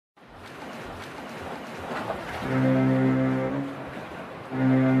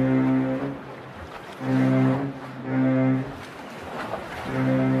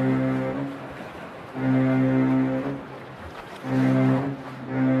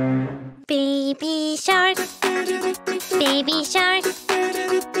Baby shark, baby shark,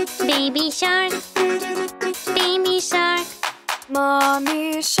 baby shark, baby shark.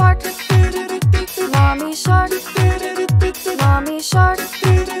 Mommy shark, mommy shark, mommy shark,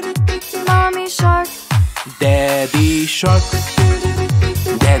 mommy shark. Daddy shark,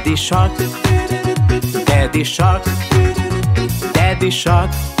 daddy shark, daddy shark, daddy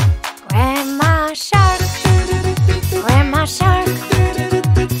shark. Grandma shark, grandma shark,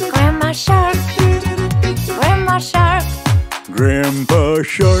 grandma shark, grandma shark. Grandpa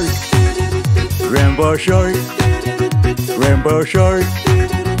shark, grandpa shark, grandpa shark,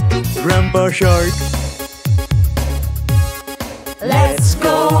 grandpa shark. Let's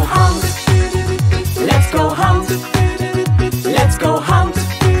go hunt, let's go hunt, let's go hunt,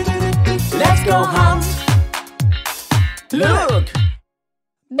 let's go hunt. Look!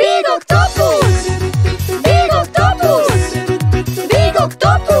 Big octopus, big octopus, big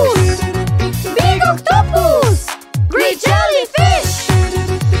octopus, big octopus. Great jellyfish,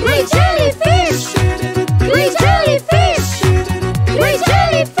 great jellyfish, great jellyfish, great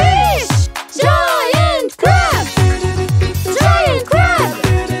jellyfish. Giant crab, giant crab,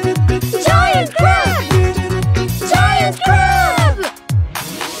 giant crab, giant crab.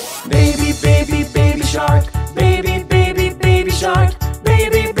 Baby, baby, baby shark, baby, baby, baby shark,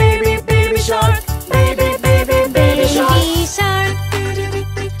 baby, baby, baby shark, baby, baby, baby shark. Baby shark,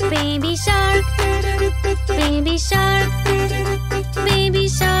 baby shark, baby shark, baby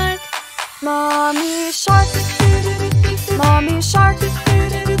shark. Mommy shark, mommy shark,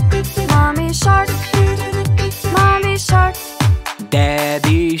 mommy shark, mommy shark.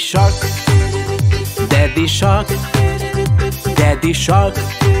 Daddy shark, daddy shark, daddy shark,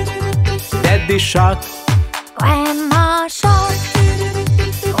 daddy shark. Grandma shark,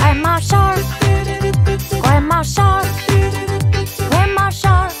 grandma shark, grandma shark, grandma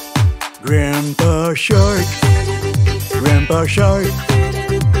shark. Grandpa shark, grandpa shark,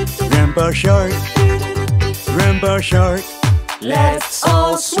 grandpa shark, grandpa shark. Let's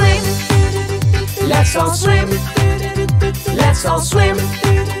all swim, let's all swim, let's all swim,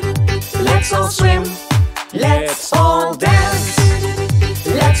 let's all swim. Let's all dance,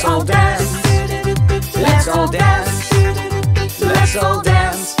 let's all dance, let's all dance, let's all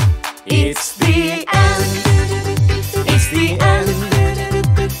dance. It's the end, it's the end,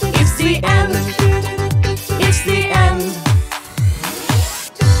 it's the end, it's the end.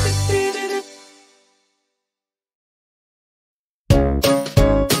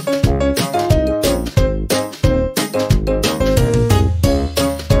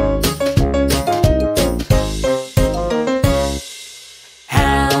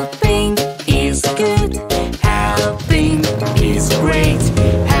 Helping is good, helping is great,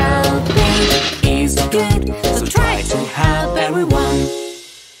 helping is good, so try to help everyone.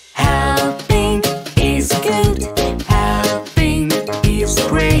 Helping is good, helping is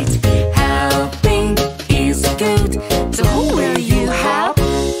great, helping is good, so who will you help?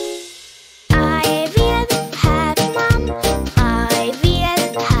 I will help mom, I will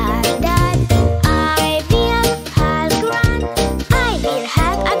help dad, I will help gran, I will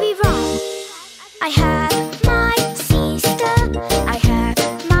help everyone. I have my sister, I have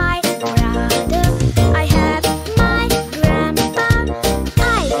my brother, I have my grandpa,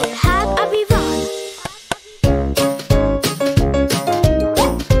 I will help everyone.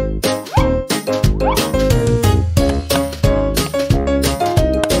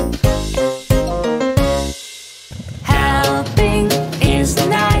 Helping is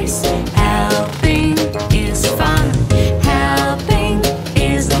nice, helping is fun, helping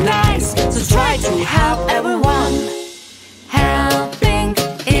is nice, so try to help everyone. Helping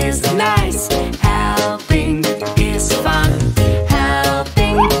is nice, helping is fun,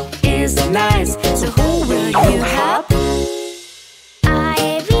 helping is nice, so who will you help?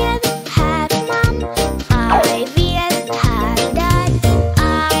 I will help mom, I will help dad,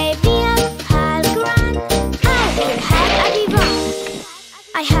 I will help gran, I will help everyone.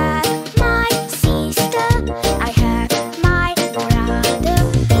 I have my sister, I have my brother,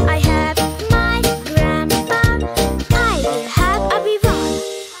 I have my grandpa, I will help everyone.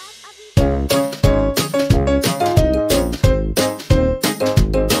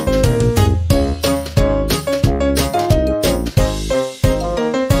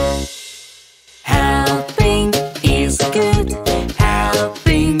 Helping is good,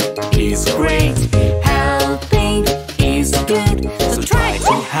 helping is great, helping is good, so try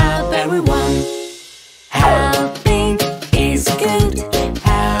to help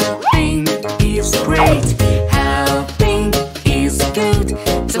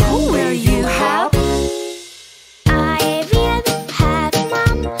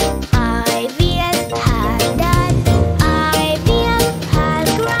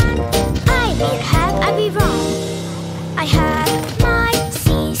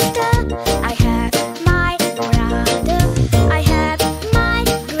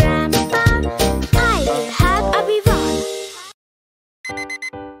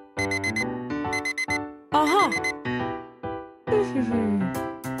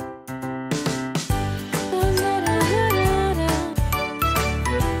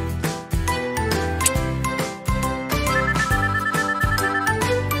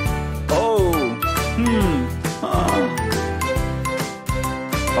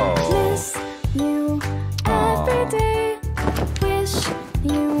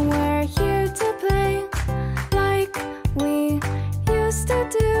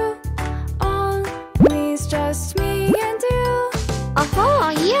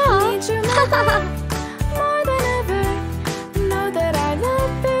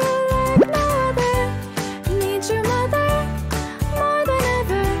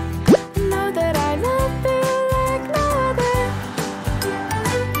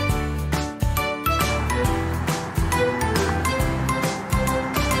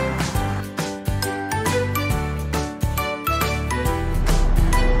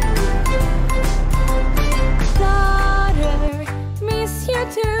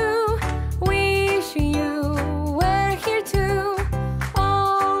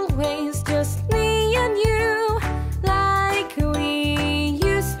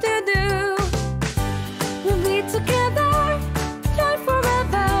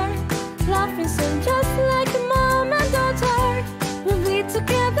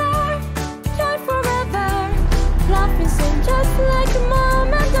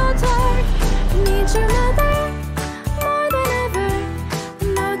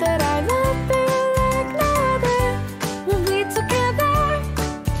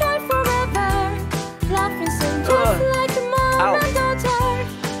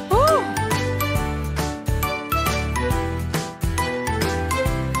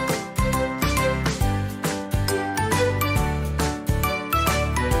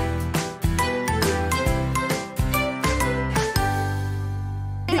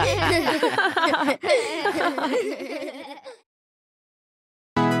ค่ะ